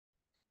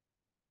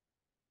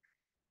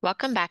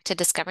Welcome back to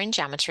Discovering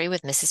Geometry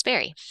with Mrs.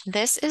 Berry.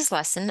 This is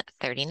lesson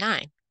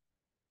 39.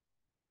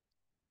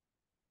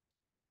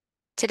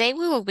 Today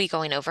we will be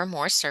going over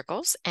more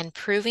circles and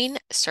proving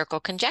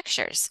circle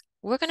conjectures.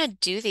 We're going to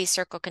do these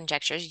circle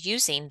conjectures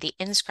using the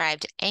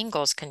inscribed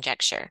angles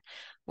conjecture,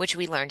 which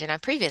we learned in our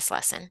previous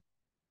lesson.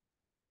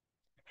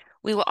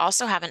 We will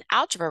also have an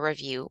algebra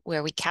review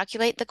where we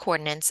calculate the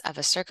coordinates of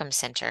a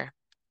circumcenter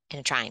in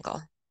a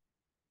triangle.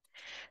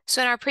 So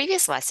in our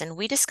previous lesson,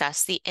 we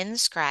discussed the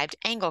inscribed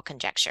angle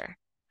conjecture,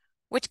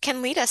 which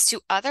can lead us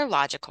to other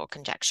logical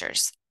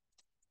conjectures.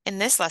 In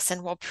this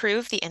lesson, we'll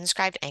prove the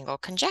inscribed angle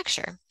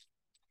conjecture.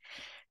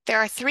 There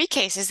are three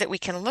cases that we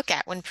can look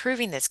at when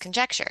proving this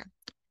conjecture.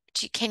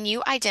 Can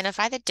you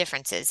identify the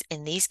differences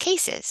in these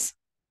cases?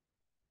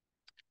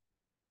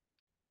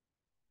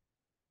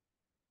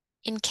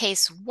 In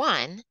case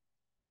one,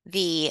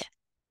 the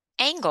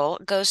angle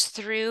goes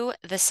through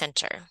the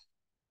center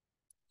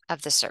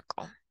of the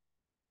circle.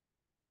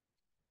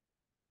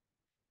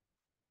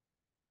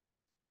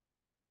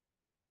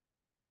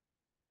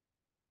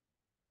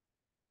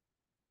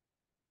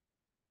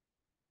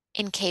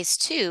 In case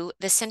two,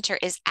 the center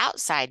is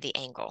outside the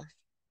angle.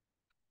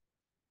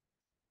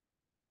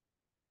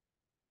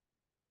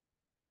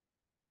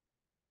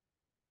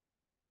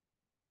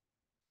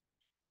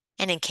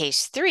 And in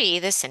case three,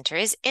 the center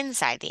is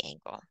inside the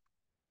angle.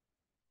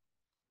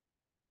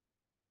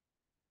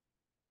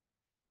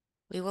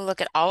 We will look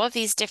at all of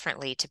these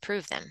differently to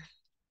prove them.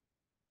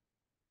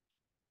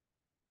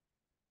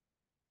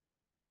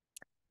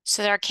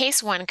 So our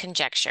case one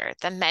conjecture,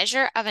 the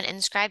measure of an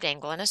inscribed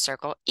angle in a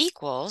circle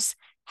equals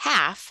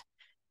half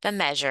the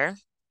measure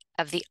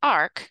of the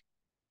arc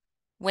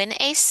when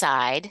a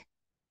side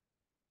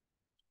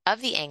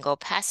of the angle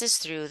passes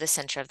through the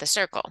center of the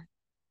circle.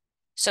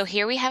 So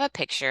here we have a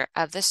picture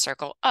of the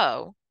circle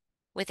O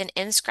with an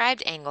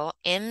inscribed angle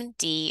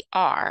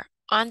MDR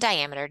on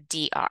diameter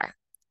DR.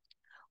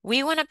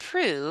 We want to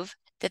prove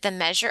that the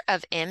measure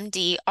of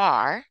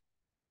MDR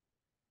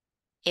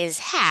is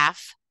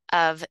half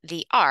of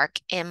the arc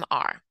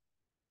MR.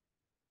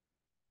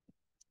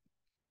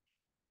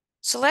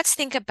 So let's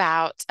think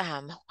about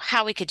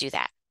how we could do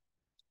that.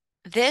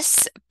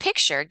 This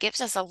picture gives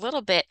us a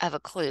little bit of a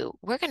clue.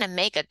 We're going to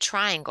make a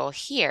triangle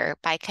here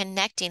by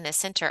connecting the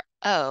center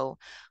O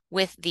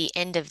with the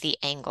end of the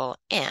angle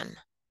M.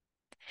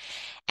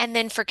 And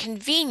then for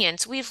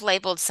convenience, we've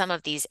labeled some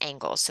of these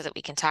angles so that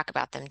we can talk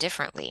about them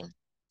differently.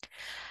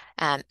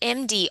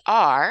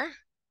 MDR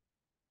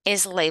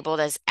is labeled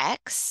as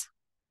X.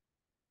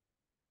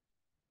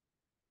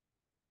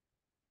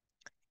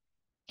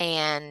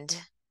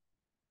 And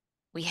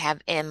we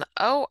have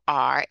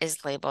MOR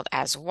is labeled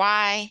as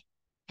Y.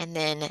 And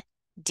then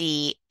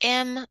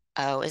DMO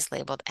is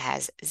labeled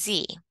as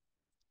Z.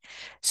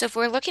 So if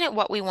we're looking at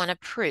what we want to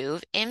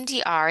prove,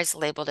 MDR is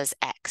labeled as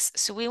X.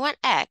 So we want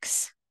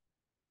X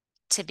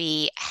to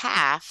be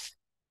half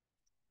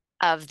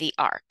of the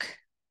arc.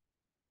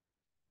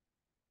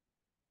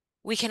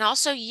 We can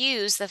also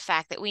use the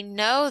fact that we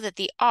know that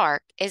the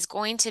arc is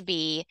going to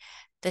be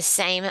the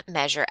same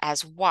measure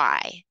as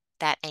Y,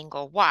 that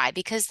angle Y,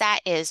 because that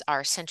is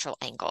our central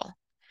angle.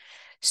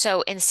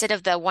 So instead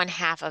of the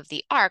 1/2 of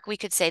the arc, we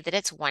could say that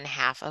it's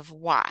 1/2 of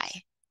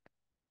Y.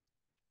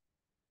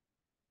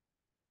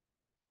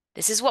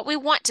 This is what we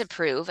want to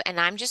prove, and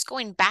I'm just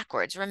going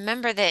backwards.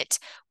 Remember that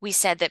we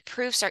said that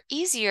proofs are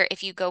easier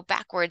if you go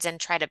backwards and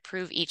try to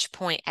prove each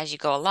point as you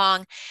go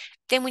along.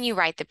 Then when you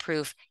write the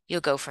proof,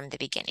 you'll go from the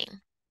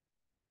beginning.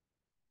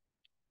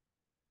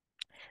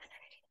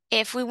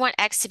 If we want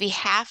X to be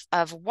half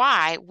of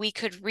Y, we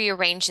could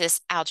rearrange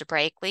this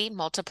algebraically,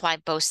 multiply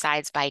both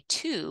sides by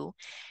 2,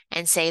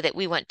 and say that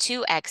we want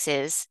 2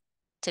 X's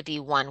to be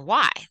 1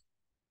 Y.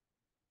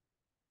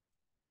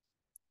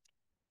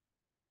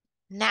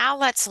 Now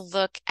let's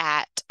look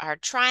at our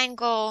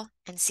triangle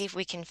and see if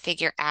we can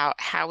figure out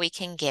how we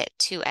can get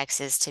 2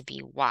 X's to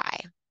be Y.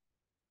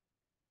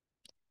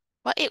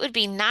 Well, it would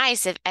be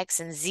nice if X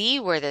and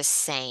Z were the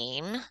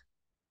same.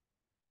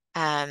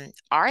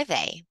 Are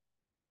they?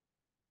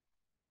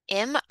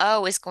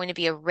 MO is going to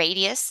be a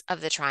radius of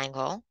the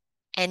triangle,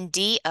 and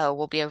DO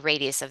will be a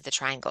radius of the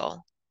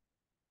triangle.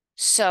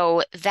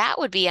 So that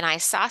would be an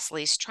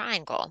isosceles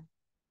triangle.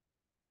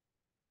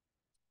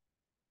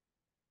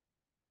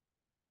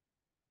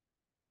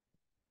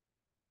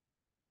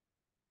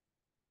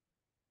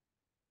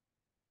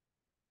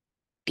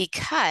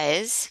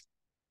 Because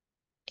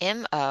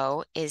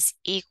MO is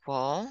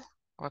equal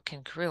or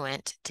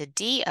congruent to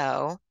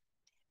DO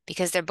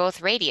because they're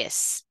both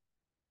radius.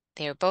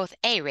 They are both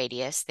a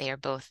radius. They are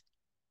both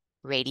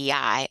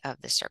radii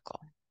of the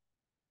circle.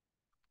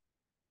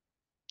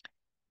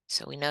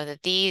 So we know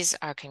that these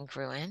are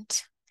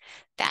congruent.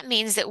 That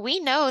means that we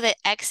know that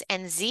X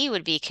and Z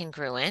would be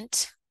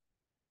congruent.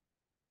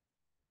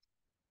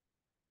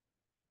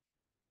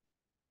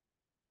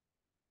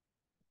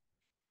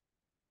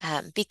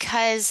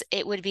 Because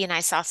it would be an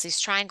isosceles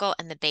triangle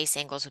and the base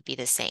angles would be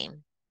the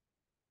same.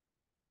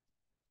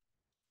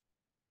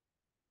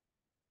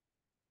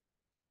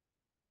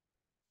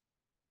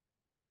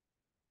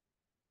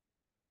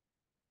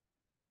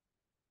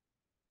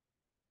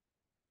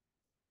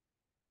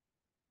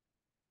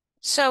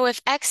 So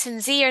if x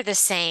and z are the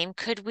same,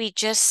 could we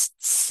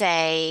just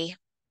say,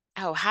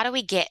 oh, how do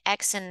we get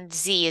x and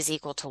z is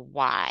equal to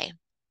y?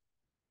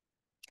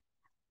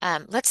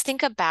 Let's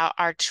think about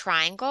our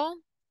triangle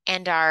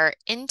and our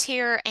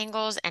interior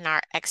angles and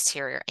our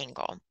exterior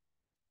angle.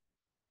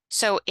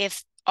 So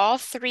if all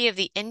three of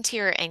the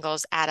interior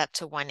angles add up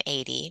to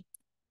 180,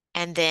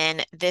 and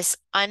then this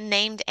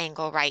unnamed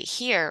angle right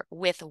here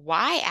with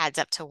y adds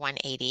up to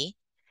 180,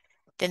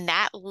 then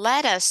that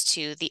led us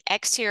to the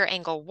exterior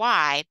angle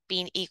y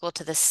being equal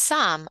to the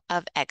sum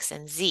of x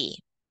and z.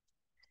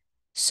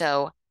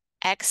 So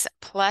x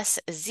plus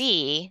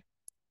z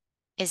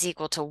is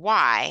equal to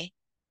y,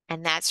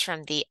 and that's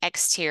from the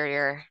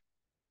exterior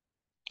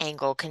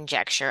angle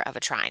conjecture of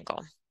a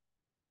triangle.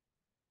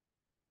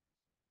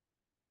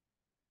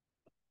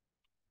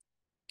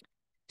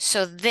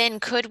 So then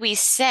could we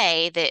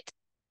say that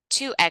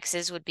two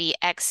x's would be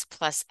x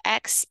plus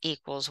x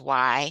equals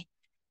y?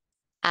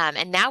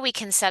 And now we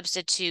can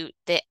substitute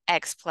the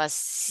x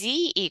plus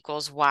z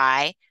equals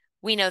y.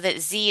 We know that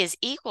z is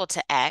equal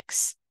to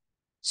x,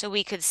 so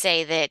we could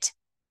say that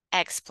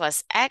x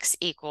plus x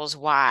equals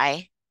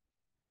y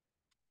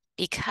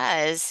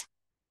because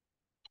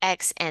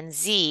x and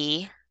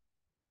z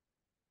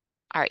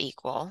are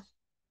equal.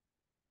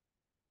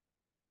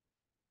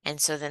 And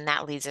so then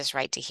that leads us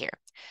right to here.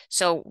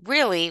 So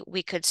really,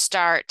 we could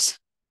start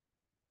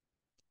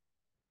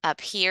up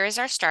here is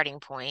our starting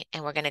point,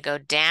 and we're going to go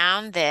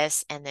down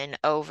this and then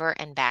over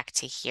and back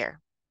to here.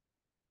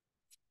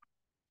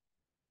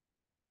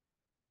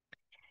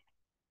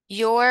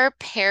 Your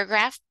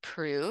paragraph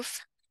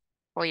proof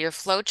or your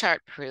flowchart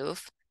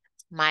proof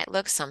might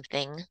look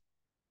something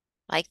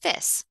like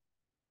this.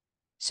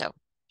 So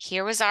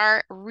here was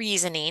our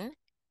reasoning.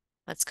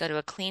 Let's go to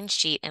a clean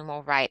sheet and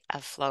we'll write a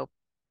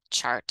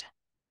flowchart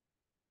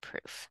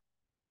proof.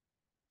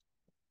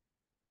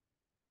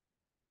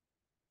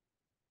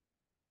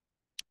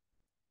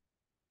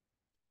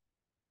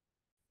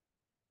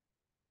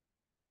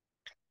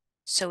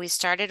 So we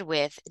started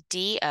with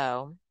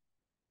DO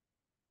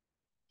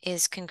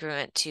is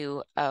congruent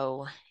to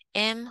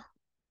OM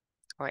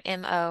or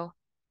MO,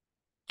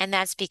 and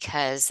that's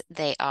because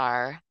they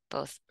are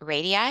both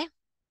radii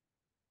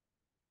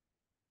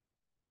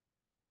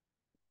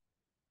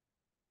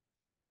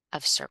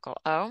of circle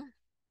O.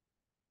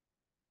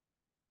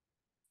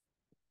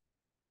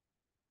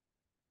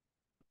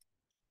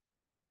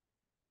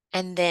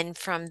 And then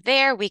from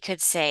there, we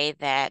could say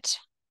that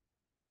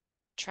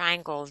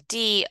triangle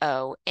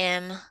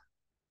DOM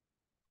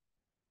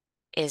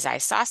is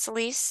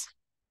isosceles.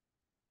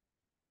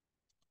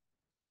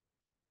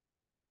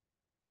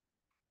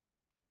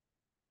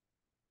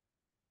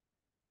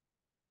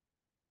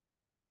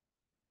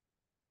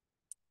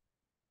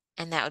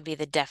 And that would be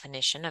the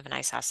definition of an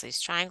isosceles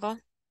triangle.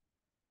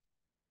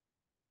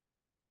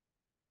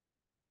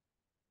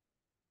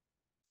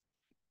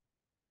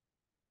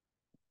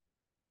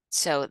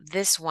 So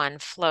this one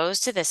flows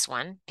to this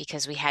one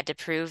because we had to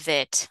prove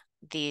that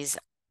these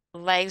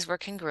legs were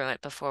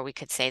congruent before we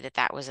could say that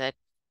that was an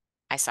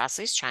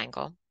isosceles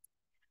triangle.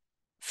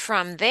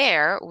 From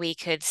there, we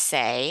could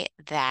say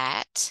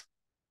that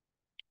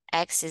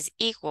x is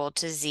equal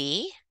to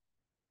z,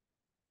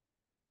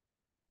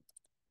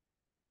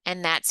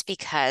 and that's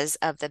because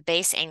of the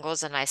base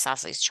angles of an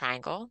isosceles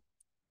triangle.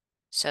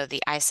 So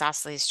the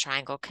isosceles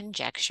triangle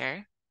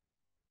conjecture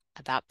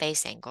about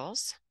base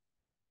angles.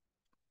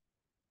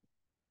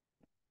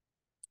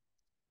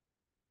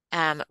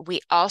 We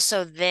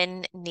also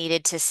then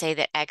needed to say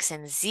that x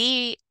and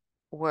z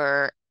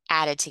were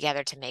added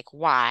together to make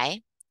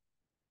y.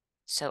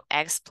 So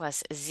x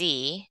plus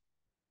z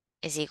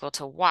is equal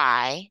to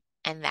y,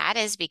 and that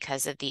is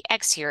because of the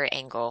exterior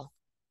angle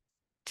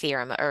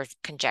theorem or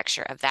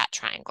conjecture of that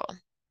triangle.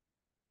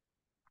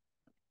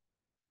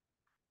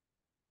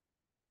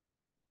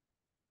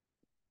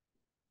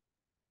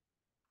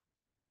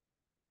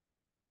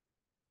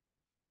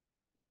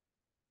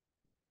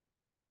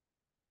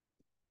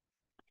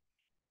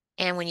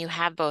 And when you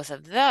have both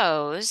of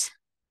those,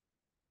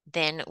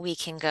 then we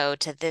can go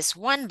to this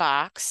one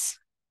box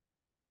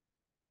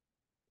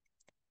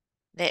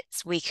that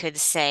we could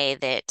say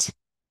that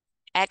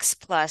x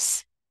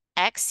plus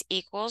x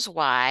equals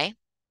y.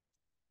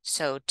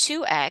 So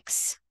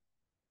 2x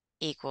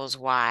equals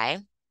y.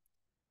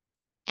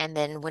 And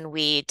then when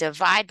we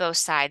divide both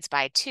sides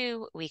by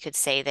 2, we could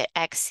say that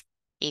x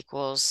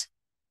equals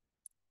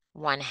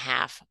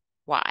 1/2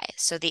 y.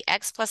 So the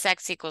x plus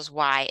x equals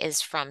y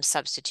is from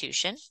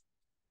substitution.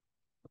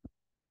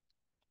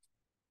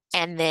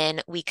 And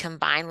then we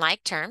combine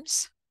like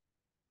terms.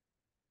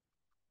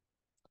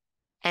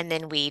 And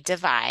then we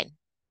divide.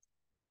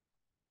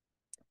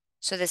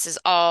 So this is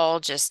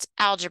all just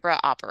algebra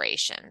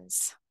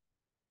operations.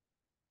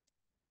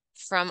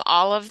 From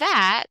all of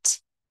that,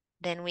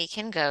 then we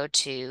can go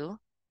to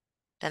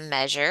the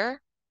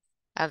measure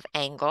of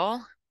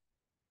angle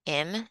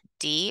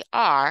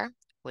MDR,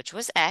 which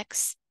was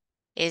x,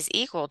 is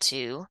equal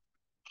to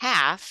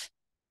half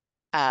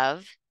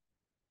of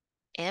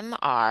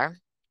MR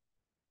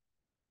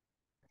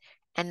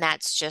And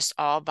that's just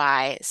all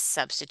by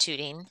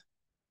substituting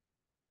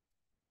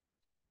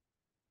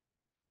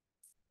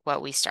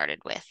what we started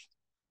with.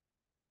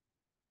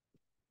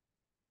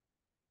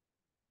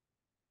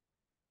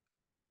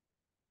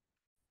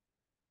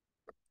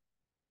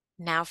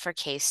 Now for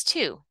case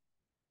 2.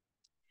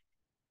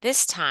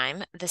 This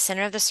time, the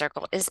center of the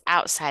circle is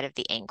outside of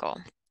the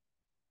angle.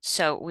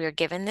 So we're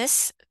given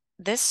this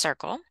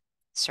circle,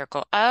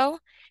 circle O,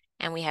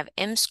 and we have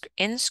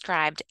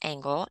inscribed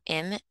angle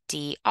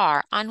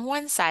MDR on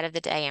one side of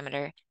the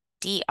diameter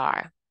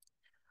DR.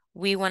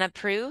 We want to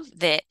prove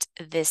that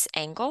this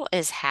angle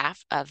is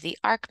half of the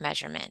arc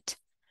measurement.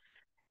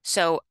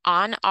 So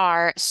on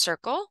our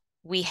circle,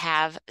 we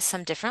have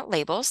some different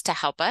labels to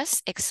help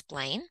us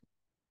explain.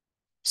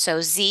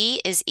 So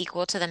Z is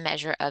equal to the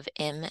measure of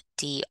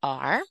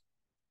MDR,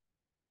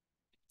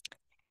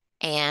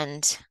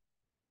 and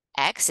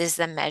X is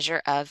the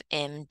measure of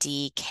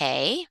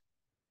MDK,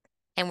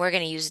 and we're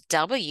going to use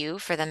W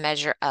for the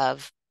measure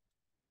of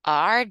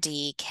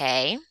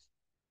RDK,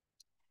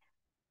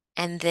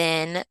 and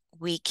then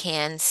we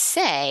can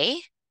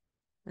say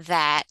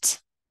that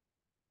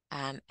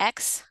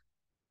X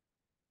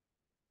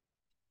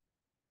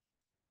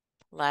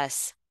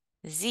plus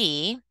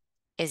Z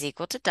is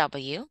equal to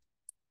W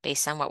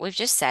based on what we've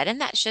just said,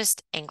 and that's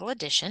just angle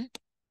addition.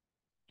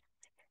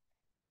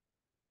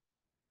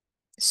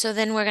 So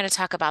then we're going to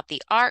talk about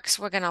the arcs.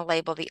 We're going to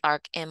label the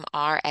arc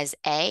MR as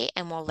A,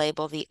 and we'll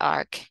label the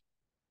arc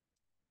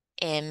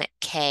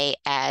MK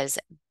as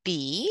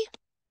B.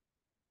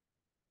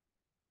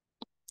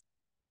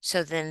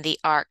 So then the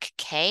arc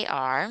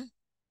KR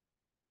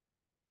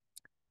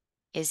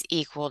is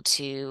equal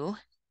to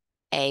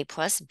A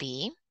plus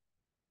B.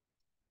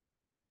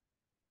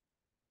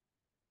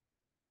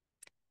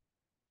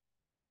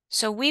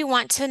 So we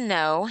want to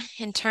know,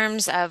 in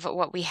terms of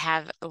what we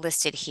have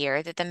listed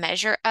here, that the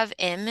measure of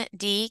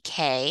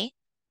MDK,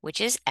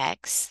 which is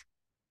X,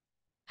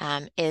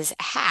 is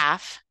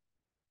half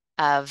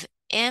of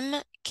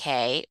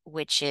MK,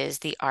 which is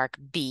the arc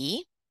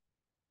B.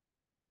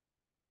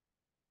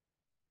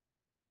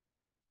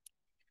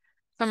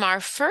 From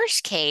our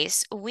first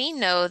case, we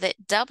know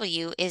that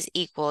W is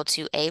equal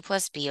to A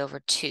plus B over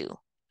 2.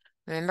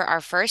 Remember,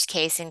 our first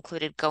case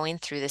included going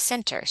through the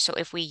center. So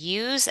if we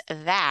use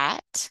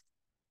that,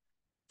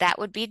 that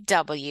would be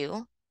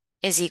W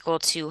is equal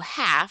to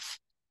half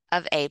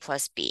of A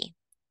plus B.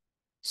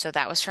 So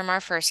that was from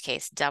our first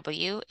case.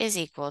 W is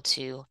equal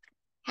to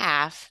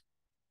half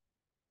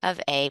of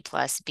A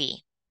plus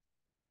B.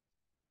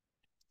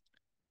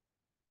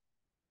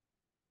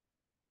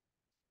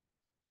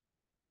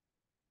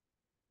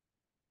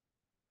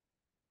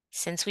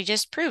 Since we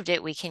just proved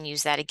it, we can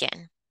use that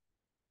again.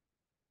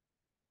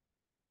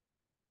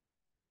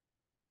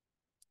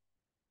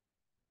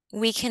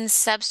 We can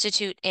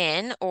substitute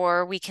in,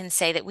 or we can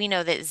say that we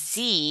know that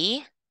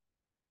Z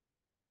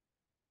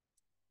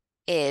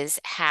is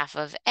half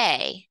of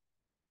A.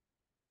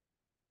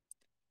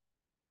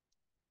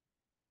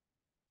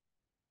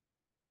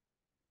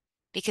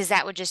 Because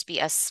that would just be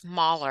a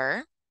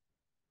smaller,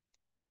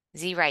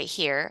 Z right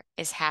here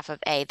is half of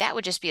A. That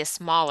would just be a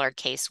smaller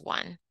case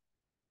 1.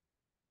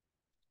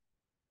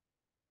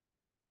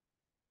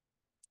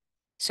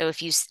 So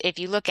if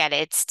you look at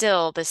it, it's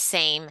still the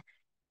same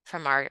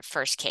from our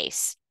first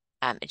case.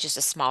 It's just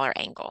a smaller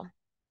angle.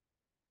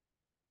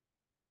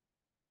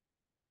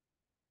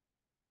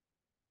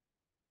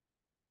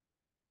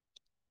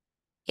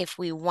 If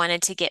we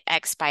wanted to get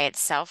X by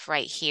itself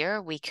right here,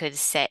 we could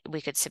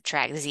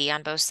subtract Z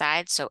on both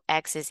sides. So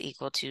X is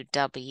equal to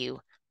W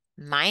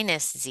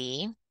minus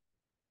Z.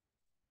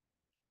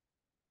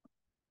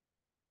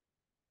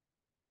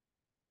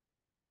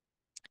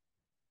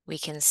 We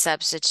can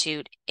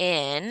substitute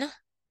in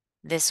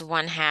this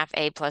 1/2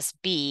 A plus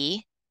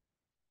B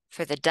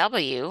for the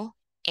W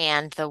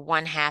and the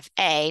 1/2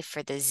 A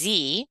for the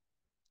Z.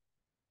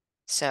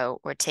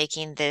 So we're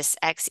taking this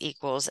X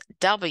equals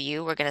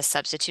W. We're going to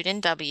substitute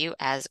in W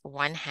as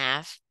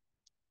 1/2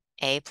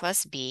 A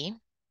plus B.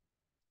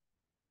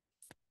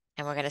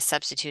 And we're going to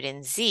substitute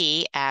in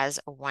Z as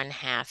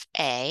 1/2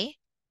 A.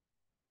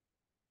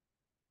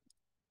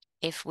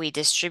 If we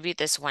distribute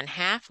this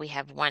 1/2, we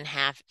have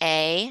 1/2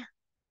 A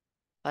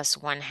plus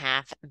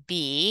 1/2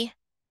 B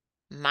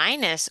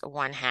minus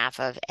 1/2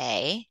 of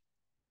A.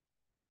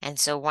 And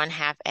so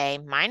 1/2 A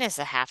minus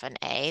 1/2 an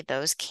A,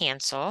 those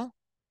cancel.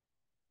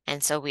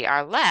 And so we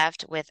are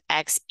left with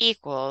X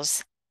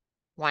equals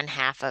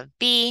 1/2 of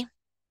B.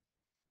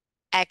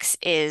 X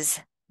is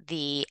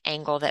the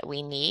angle that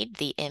we need,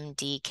 the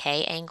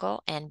MDK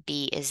angle, and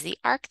B is the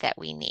arc that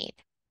we need.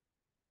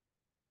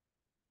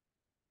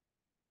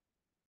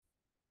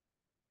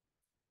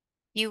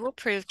 You will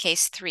prove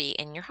case 3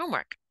 in your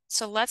homework.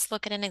 So let's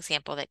look at an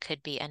example that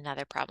could be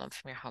another problem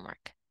from your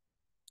homework.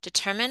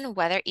 Determine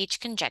whether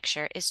each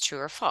conjecture is true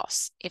or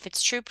false. If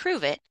it's true,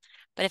 prove it,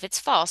 but if it's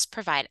false,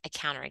 provide a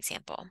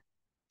counterexample.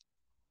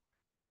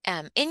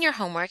 In your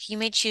homework, you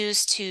may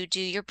choose to do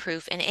your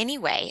proof in any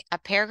way, a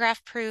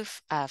paragraph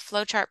proof, a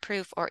flowchart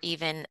proof, or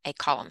even a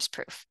columns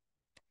proof.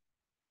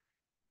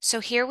 So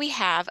here we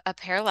have a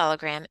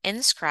parallelogram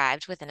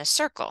inscribed within a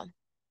circle.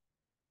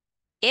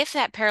 If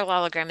that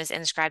parallelogram is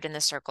inscribed in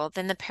the circle,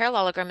 then the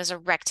parallelogram is a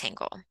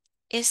rectangle.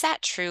 Is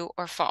that true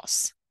or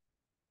false?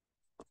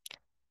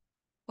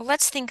 Well,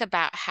 let's think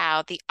about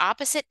how the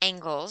opposite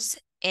angles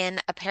in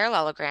a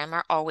parallelogram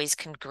are always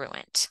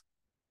congruent,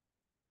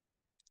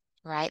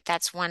 right?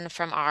 That's one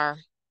from our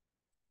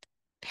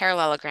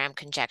parallelogram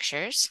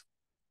conjectures.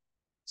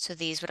 So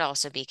these would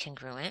also be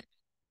congruent.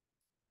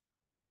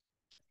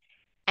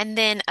 And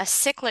then a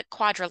cyclic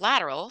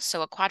quadrilateral,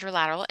 so a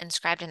quadrilateral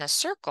inscribed in a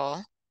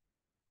circle,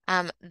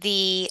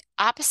 the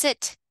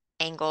opposite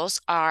angles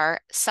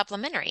are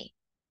supplementary.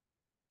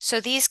 So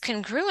these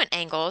congruent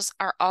angles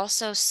are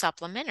also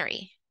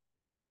supplementary.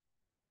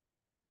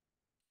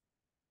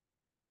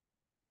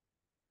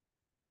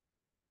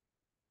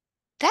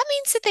 That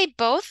means that they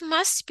both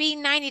must be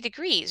 90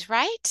 degrees,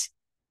 right?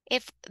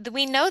 If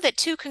we know that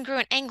two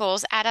congruent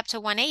angles add up to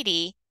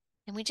 180,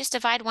 and we just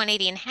divide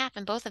 180 in half,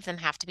 and both of them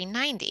have to be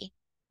 90.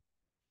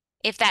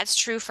 If that's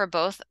true for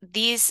both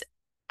these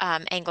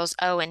angles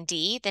O and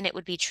D, then it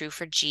would be true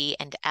for G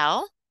and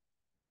L.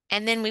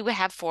 And then we would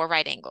have four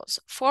right angles.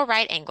 Four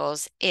right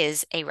angles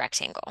is a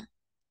rectangle.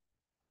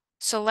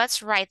 So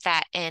let's write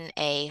that in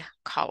a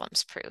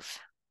columns proof.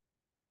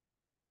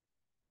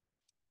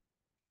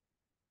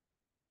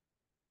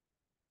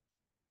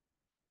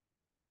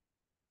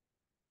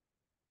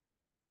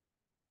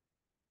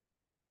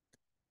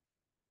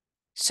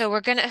 So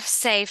we're going to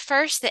say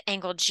first that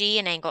angle G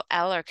and angle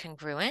L are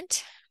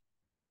congruent.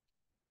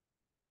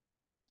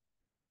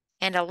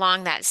 And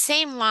along that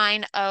same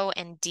line, O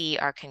and D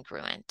are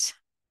congruent.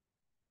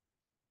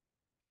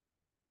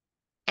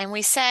 And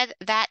we said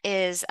that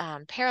is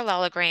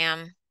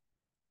parallelogram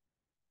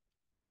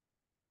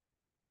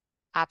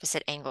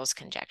opposite angles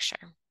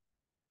conjecture.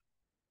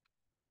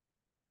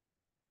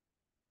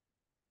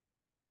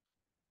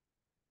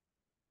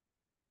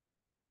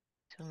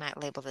 So we might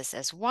label this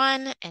as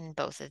 1, and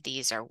both of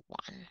these are 1.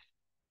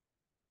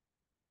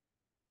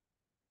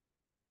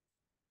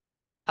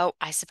 Oh,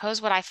 I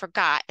suppose what I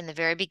forgot in the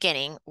very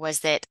beginning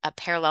was that a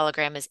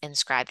parallelogram is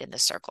inscribed in the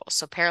circle.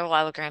 So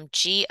parallelogram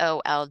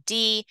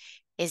GOLD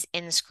is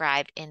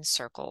inscribed in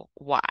circle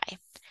Y.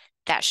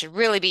 That should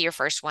really be your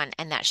first one,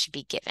 and that should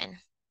be given.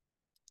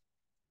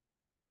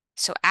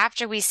 So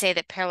after we say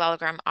that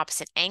parallelogram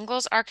opposite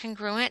angles are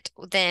congruent,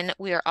 then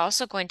we are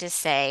also going to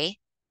say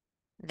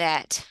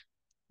that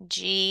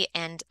G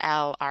and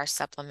L are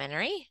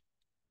supplementary,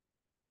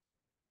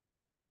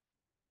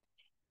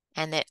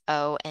 and that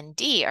O and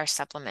D are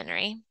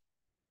supplementary.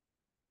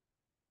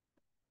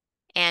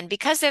 And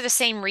because they're the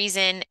same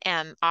reason,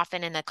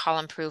 often in the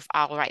column proof,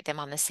 I'll write them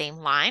on the same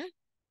line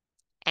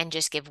and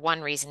just give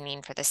one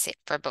reasoning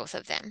for both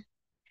of them.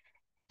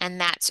 And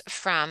that's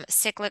from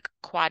cyclic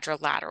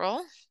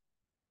quadrilateral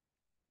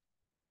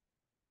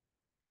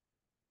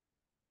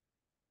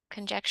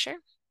conjecture.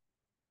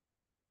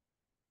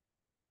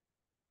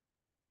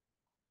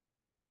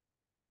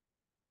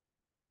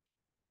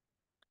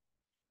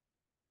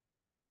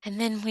 And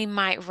then we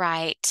might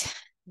write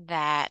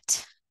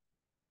that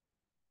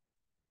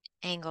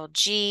angle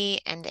G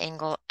and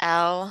angle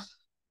L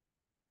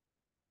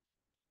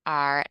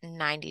are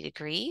 90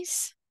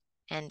 degrees,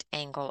 and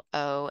angle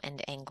O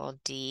and angle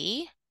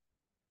D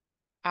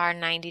are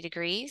 90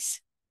 degrees.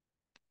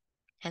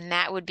 And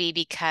that would be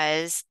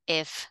because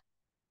if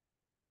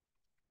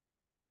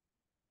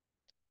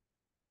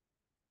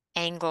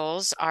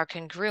angles are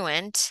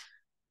congruent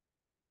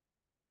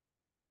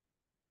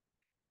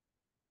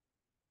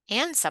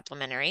and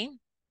supplementary,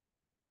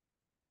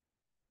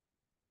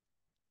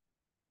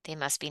 they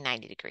must be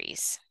 90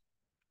 degrees.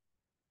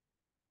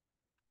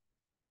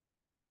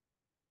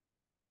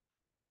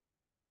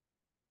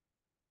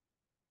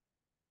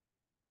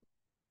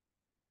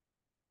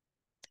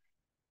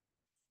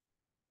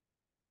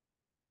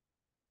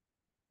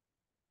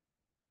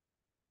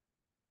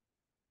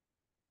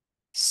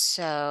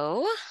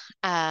 So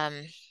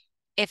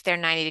if they're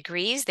 90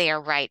 degrees, they are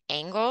right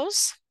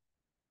angles.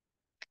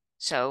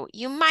 So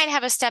you might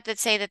have a step that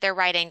say that they're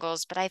right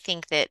angles, but I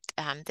think that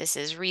this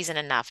is reason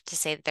enough to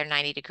say that they're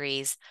 90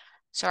 degrees.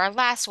 So our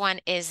last one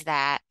is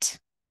that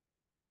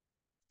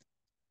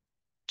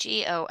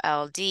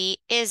GOLD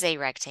is a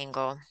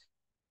rectangle.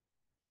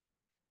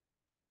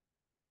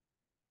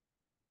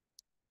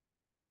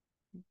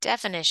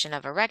 Definition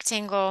of a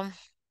rectangle: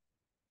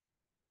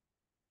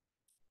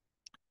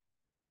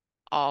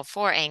 all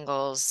four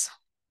angles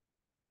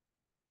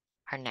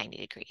are 90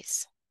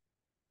 degrees.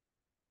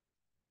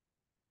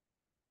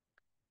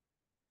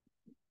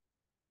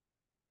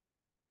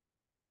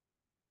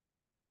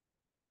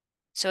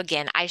 So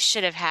again, I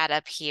should have had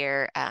up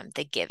here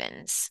the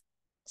givens.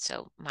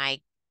 So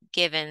my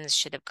givens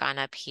should have gone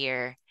up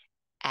here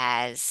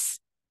as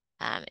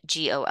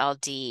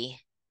GOLD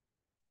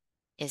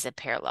is a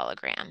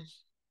parallelogram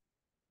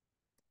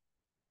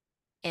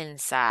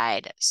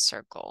inside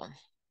circle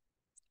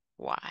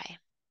Y.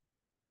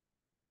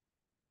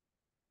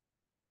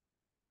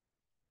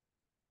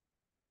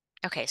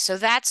 Okay, so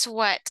that's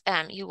what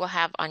you will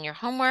have on your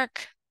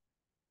homework.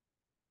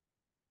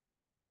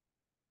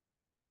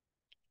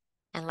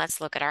 And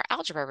let's look at our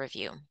algebra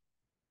review.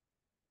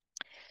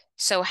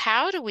 So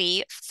how do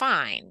we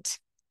find,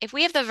 if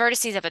we have the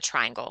vertices of a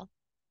triangle,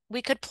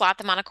 we could plot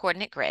them on a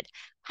coordinate grid.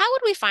 How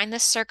would we find the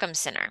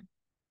circumcenter?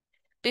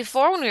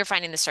 Before, when we were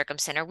finding the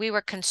circumcenter, we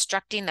were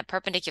constructing the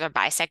perpendicular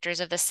bisectors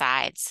of the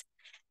sides.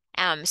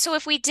 So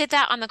if we did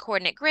that on the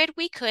coordinate grid,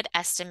 we could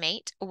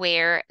estimate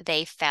where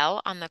they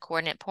fell on the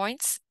coordinate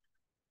points,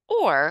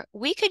 or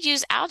we could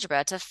use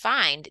algebra to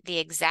find the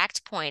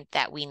exact point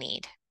that we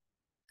need.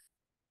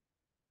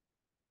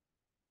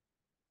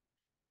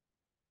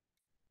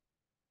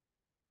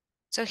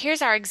 So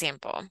here's our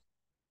example.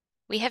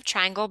 We have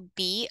triangle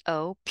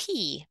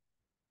BOP.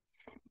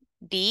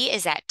 B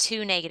is at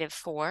 2,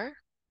 -4,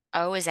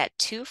 O is at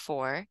 2,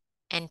 4,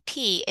 and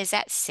P is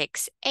at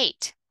 6,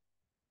 8.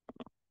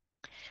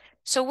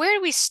 So where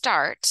do we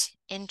start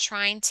in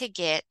trying to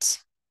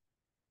get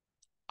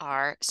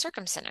our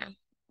circumcenter?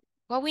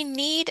 Well, we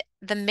need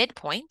the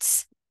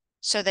midpoints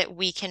so that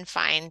we can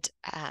find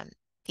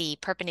the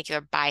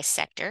perpendicular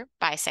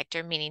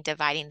bisector meaning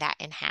dividing that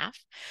in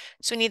half.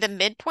 So we need the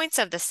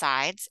midpoints of the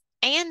sides,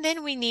 and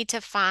then we need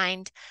to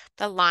find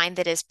the line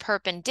that is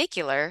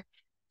perpendicular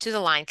to the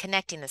line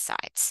connecting the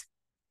sides.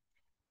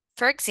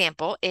 For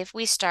example, if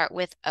we start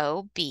with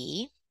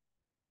OB,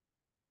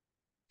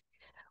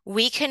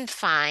 we can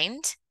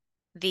find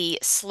the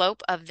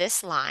slope of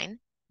this line.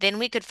 Then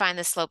we could find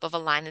the slope of a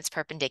line that's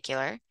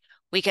perpendicular.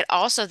 We could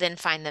also then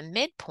find the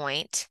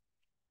midpoint,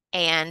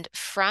 and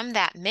from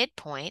that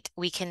midpoint,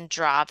 we can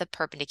draw the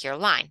perpendicular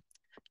line.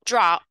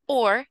 Draw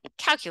or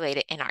calculate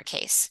it in our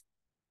case.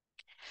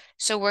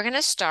 So we're going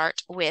to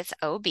start with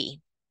OB.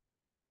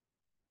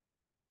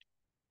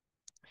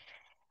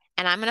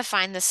 And I'm going to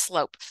find the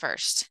slope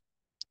first.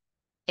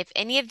 If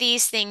any of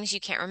these things you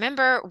can't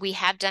remember, we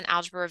have done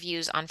algebra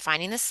reviews on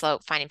finding the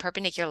slope, finding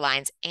perpendicular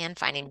lines, and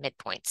finding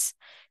midpoints.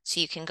 So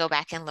you can go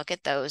back and look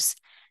at those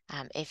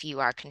if you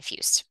are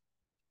confused.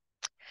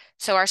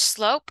 So our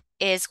slope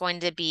is going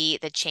to be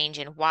the change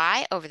in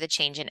y over the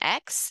change in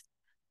x.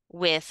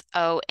 With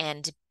O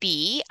and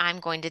B, I'm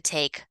going to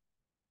take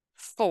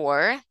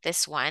 4,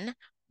 this one,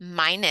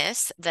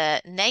 minus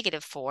the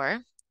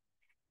 -4,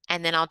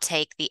 and then I'll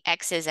take the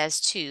x's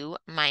as 2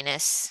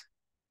 minus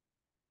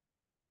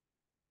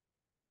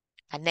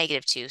a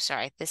 -2.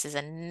 Sorry, this is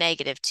a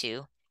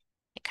 -2.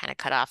 It kind of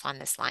cut off on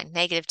this line.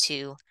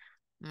 -2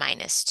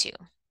 minus 2.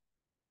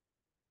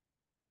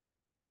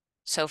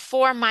 So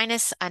 4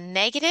 minus a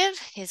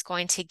negative is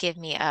going to give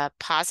me a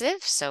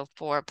positive. So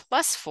 4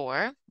 plus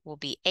 4 will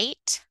be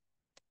 8.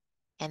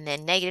 And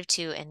then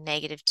 -2 and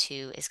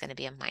 -2 is going to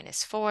be a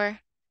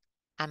 -4.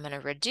 I'm going to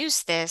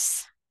reduce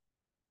this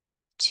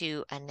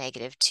to a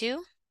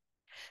 -2.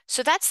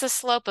 So that's the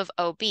slope of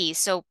OB.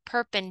 So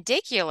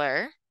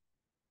perpendicular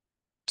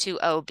to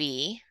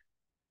OB,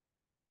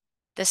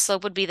 the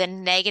slope would be the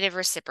negative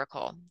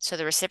reciprocal. So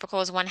the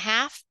reciprocal is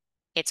 1/2.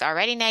 It's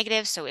already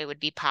negative, so it would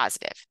be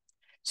positive.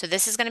 So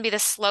this is going to be the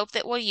slope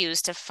that we'll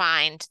use to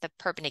find the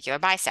perpendicular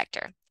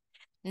bisector.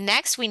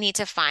 Next, we need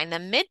to find the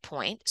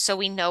midpoint so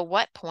we know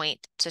what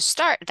point to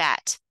start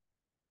that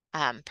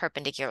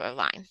perpendicular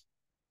line.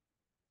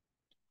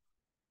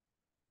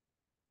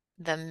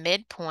 The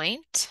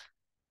midpoint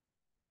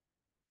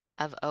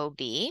of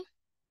OB.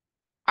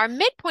 Our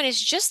midpoint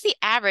is just the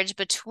average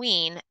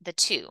between the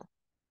two.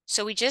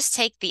 So we just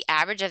take the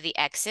average of the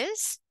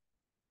x's,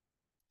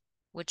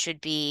 which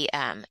would be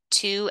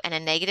 2 and a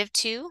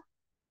 -2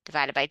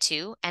 divided by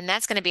 2, and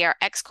that's going to be our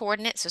x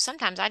coordinate. So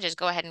sometimes I just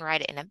go ahead and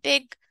write it in a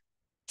big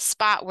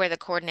spot where the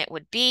coordinate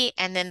would be,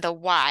 and then the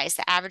y's,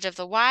 the average of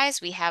the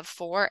y's, we have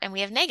 4 and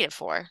we have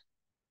 -4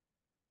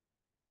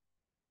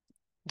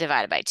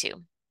 divided by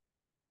 2.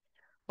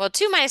 Well,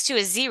 2 minus 2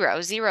 is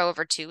 0. 0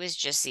 over 2 is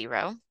just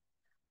 0.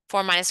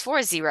 4 minus 4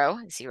 is 0.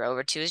 0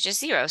 over 2 is just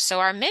 0. So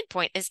our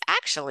midpoint is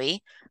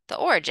actually the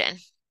origin.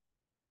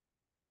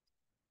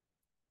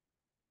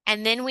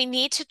 And then we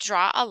need to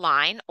draw a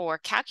line or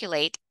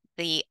calculate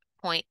the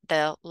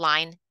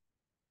line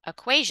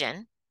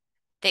equation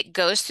that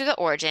goes through the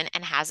origin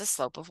and has a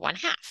slope of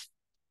 1/2.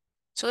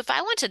 So if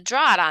I want to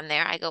draw it on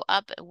there, I go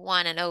up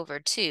 1 and over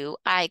 2,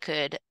 I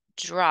could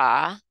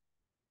draw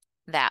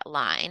that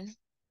line.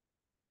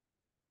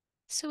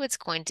 So it's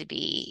going to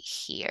be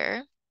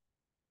here.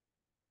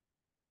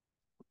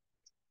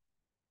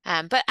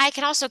 But I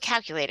can also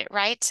calculate it,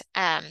 right?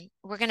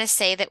 We're going to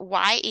say that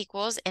y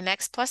equals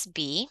mx plus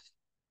b.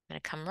 I'm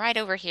going to come right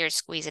over here,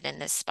 squeeze it in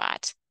this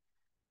spot.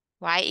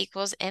 Y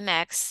equals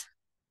mx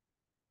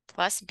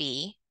plus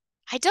b.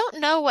 I don't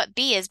know what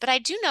b is, but I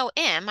do know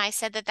m. I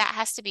said that that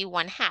has to be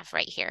 1/2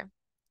 right here.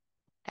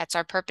 That's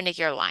our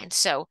perpendicular line.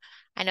 So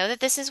I know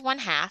that this is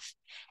 1/2,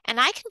 and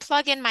I can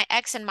plug in my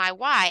x and my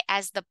y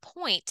as the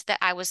point that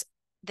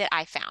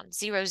I found,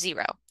 0,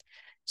 0.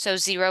 So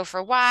 0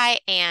 for y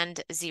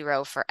and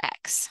 0 for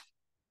x.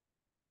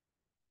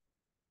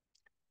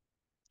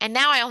 And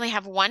now I only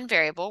have one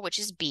variable, which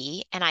is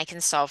b, and I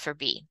can solve for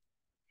b.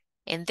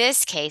 In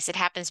this case, it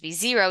happens to be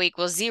 0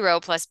 equals 0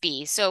 plus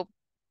b, so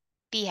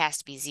b has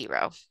to be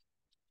 0.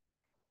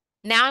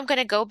 Now I'm going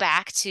to go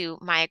back to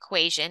my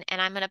equation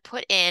and I'm going to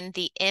put in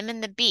the m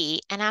and the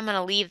b, and I'm going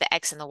to leave the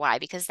x and the y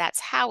because that's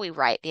how we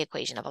write the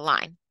equation of a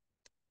line.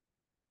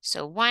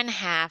 So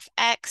 1/2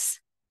 x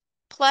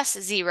plus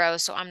 0,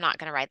 so I'm not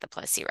going to write the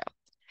plus 0.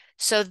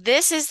 So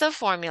this is the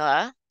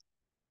formula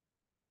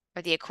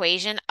or the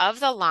equation of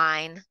the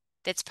line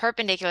that's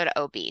perpendicular to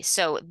OB.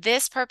 So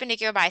this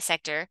perpendicular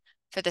bisector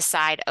for the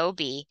side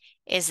OB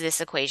is this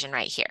equation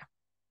right here.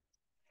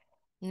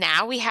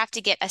 Now we have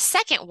to get a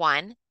second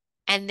one,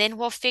 and then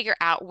we'll figure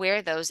out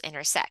where those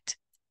intersect.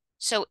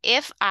 So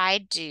if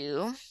I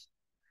do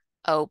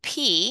OP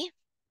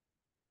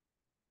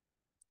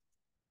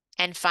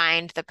and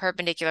find the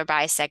perpendicular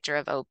bisector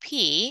of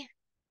OP,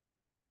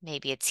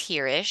 maybe it's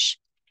here-ish,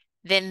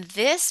 then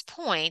this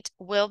point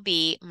will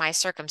be my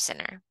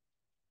circumcenter.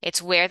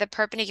 It's where the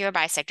perpendicular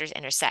bisectors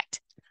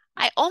intersect.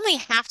 I only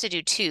have to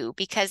do 2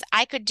 because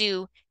I could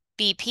do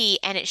BP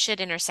and it should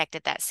intersect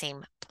at that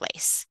same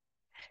place.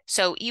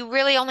 So you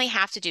really only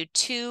have to do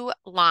 2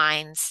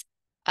 lines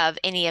of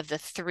any of the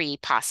 3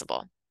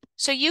 possible.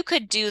 So you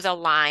could do the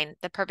line,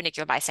 the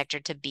perpendicular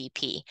bisector to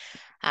BP,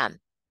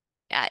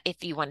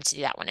 if you wanted to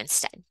do that one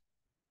instead.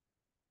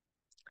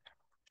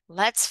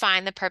 Let's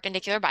find the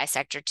perpendicular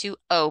bisector to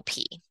OP.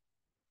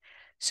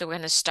 So we're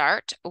going to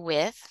start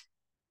with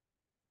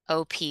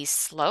OP's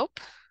slope.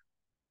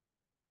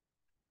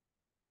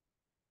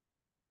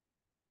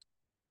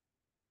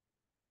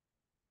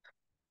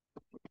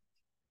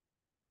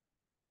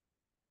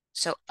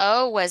 So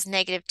O was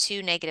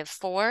 -2,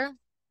 -4.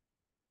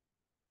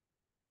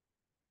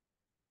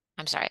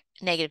 I'm sorry,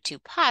 -2,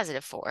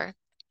 +4.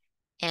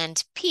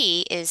 And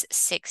P is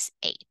 6,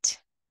 8.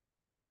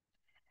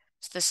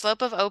 So the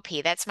slope of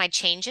OP, that's my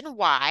change in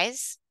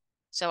Y's.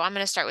 So I'm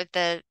going to start with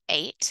the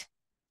 8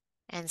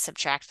 and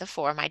subtract the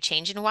 4. My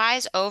change in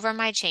Y's over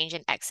my change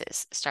in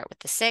X's. Start with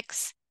the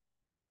 6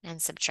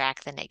 and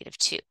subtract the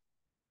 -2.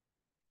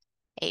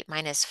 8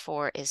 minus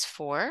 4 is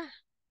 4.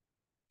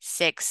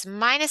 6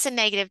 minus a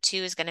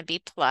 -2 is going to be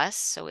plus,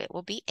 so it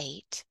will be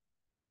 8.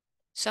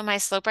 So my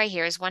slope right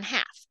here is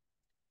 1/2.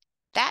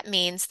 That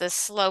means the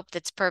slope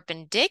that's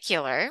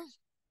perpendicular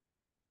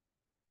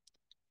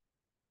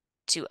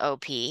to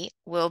OP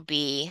will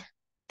be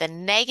the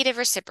negative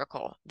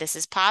reciprocal. This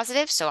is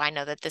positive, so I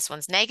know that this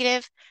one's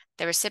negative.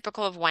 The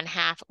reciprocal of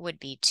 1/2 would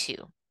be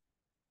 2.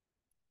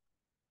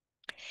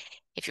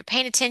 If you're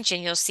paying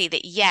attention, you'll see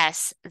that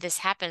yes, this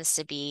happens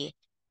to be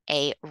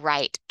a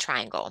right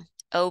triangle.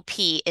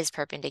 OP is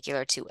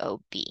perpendicular to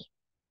OB.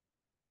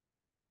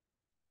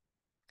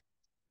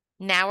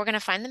 Now we're going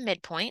to find the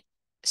midpoint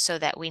so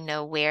that we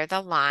know where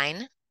the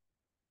line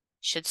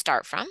should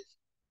start from.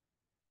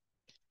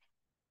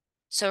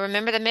 So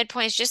remember, the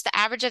midpoint is just the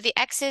average of the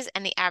x's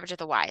and the average of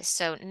the y's.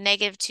 So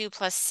 -2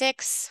 plus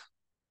 6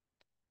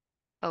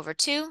 over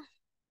 2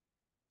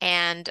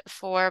 and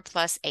 4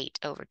 plus 8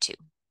 over 2.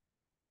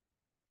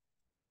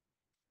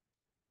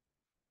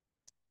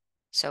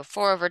 So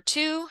 4 over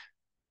 2,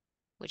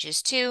 which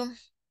is 2,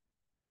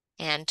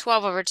 and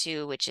 12 over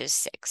 2, which is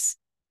 6.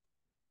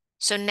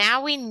 So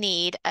now we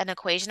need an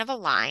equation of a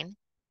line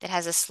that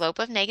has a slope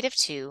of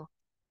 -2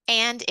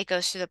 and it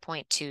goes through the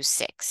point 2,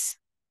 6.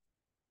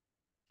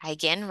 I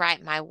again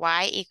write my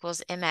y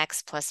equals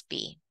mx plus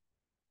b.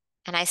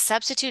 And I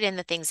substitute in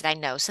the things that I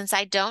know. Since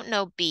I don't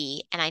know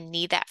b and I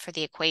need that for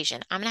the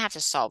equation, I'm going to have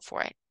to solve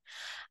for it.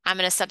 I'm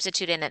going to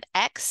substitute in an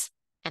x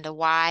and a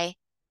y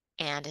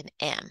and an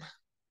m.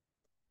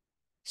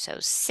 So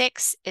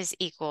 6 is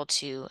equal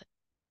to,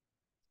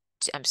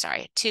 I'm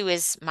sorry, 2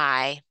 is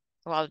my,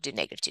 well, I'll do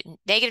 -2.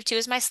 -2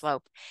 is my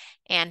slope,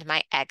 and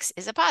my x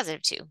is a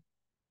 +2.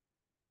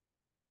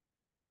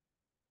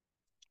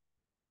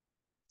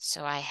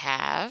 So I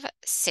have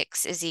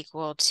 6 is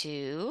equal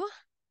to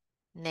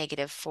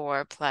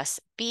 -4 plus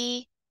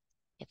b.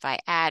 If I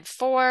add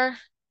 4,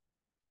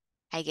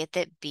 I get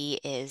that b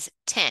is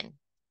 10.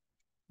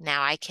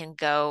 Now I can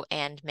go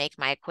and make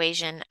my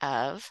equation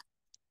of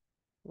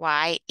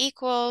y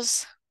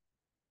equals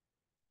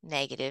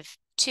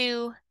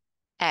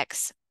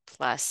 -2x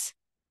plus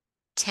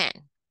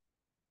 10.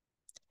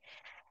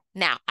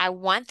 Now I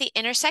want the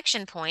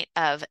intersection point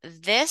of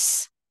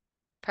this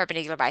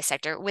perpendicular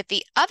bisector with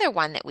the other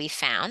one that we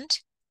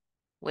found,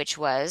 which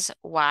was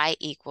y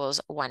equals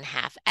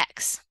 1/2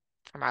 x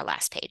from our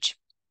last page.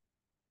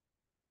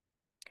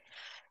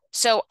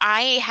 So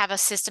I have a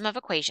system of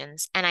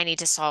equations and I need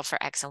to solve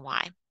for x and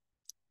y.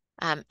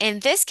 In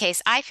this case,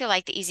 I feel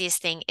like the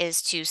easiest thing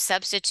is to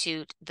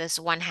substitute this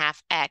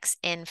 1/2 x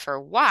in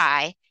for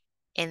y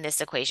in this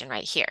equation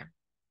right here.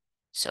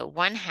 So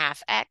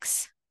 1/2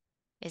 x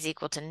is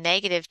equal to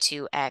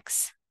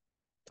 -2x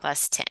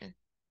plus 10.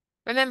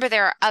 Remember,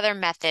 there are other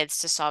methods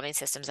to solving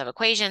systems of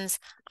equations.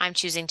 I'm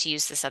choosing to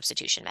use the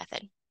substitution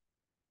method.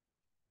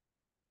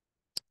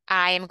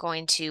 I am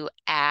going to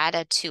add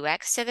a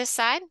 2x to this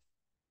side.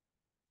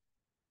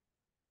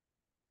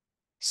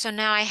 So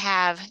now I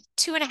have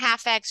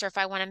 2.5x, or if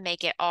I want to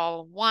make it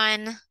all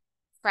one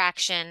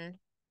fraction,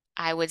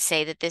 I would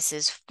say that this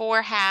is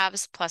 4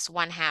 halves plus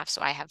 1/2,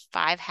 so I have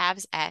 5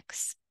 halves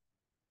x.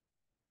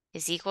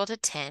 is equal to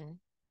 10.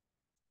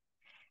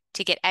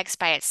 To get x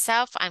by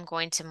itself, I'm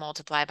going to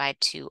multiply by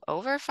 2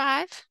 over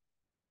 5.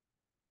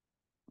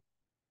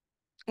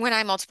 When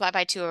I multiply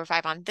by 2 over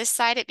 5 on this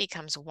side, it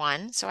becomes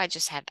 1, so I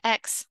just have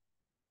x.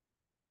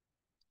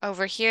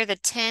 Over here, the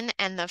 10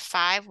 and the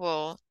 5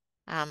 will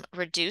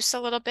reduce a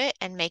little bit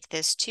and make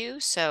this 2,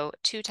 so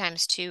 2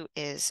 times 2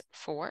 is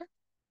 4.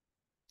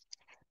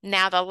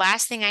 Now the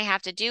last thing I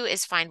have to do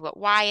is find what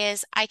y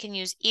is. I can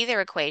use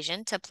either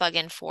equation to plug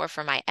in 4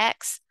 for my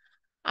x.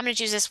 I'm going to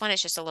choose this one,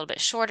 it's just a little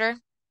bit shorter.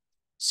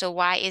 So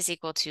y is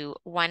equal to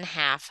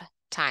 1/2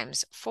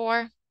 times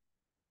 4,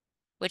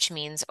 which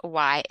means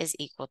y is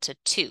equal to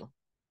 2.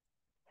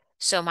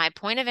 So my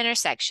point of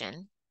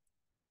intersection,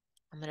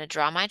 I'm going to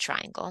draw my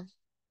triangle.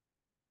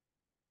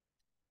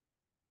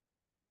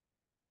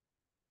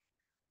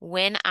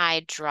 When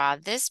I draw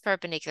this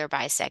perpendicular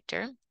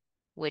bisector,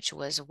 which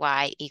was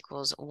y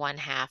equals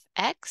 1/2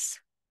 x,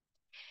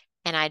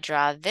 and I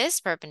draw this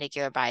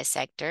perpendicular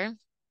bisector,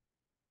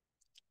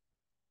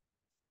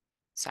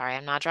 sorry,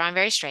 I'm not drawing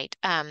very straight,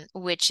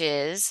 which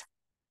is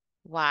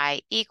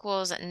y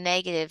equals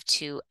negative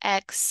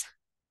 2x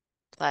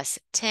plus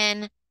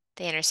 10.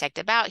 They intersect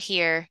about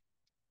here.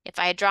 If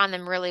I had drawn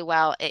them really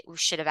well, it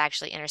should have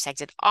actually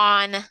intersected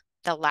on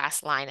the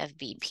last line of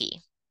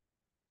BP.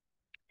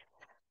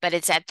 But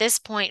it's at this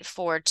point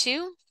 4,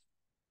 2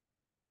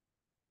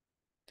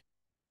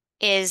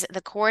 is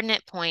the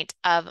coordinate point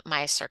of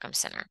my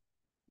circumcenter.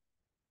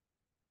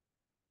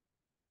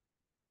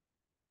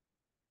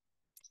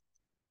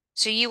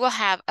 So you will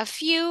have a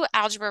few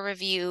algebra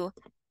review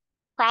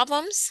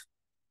problems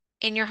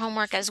in your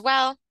homework as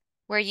well,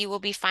 where you will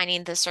be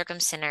finding the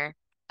circumcenter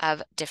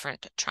of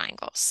different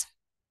triangles.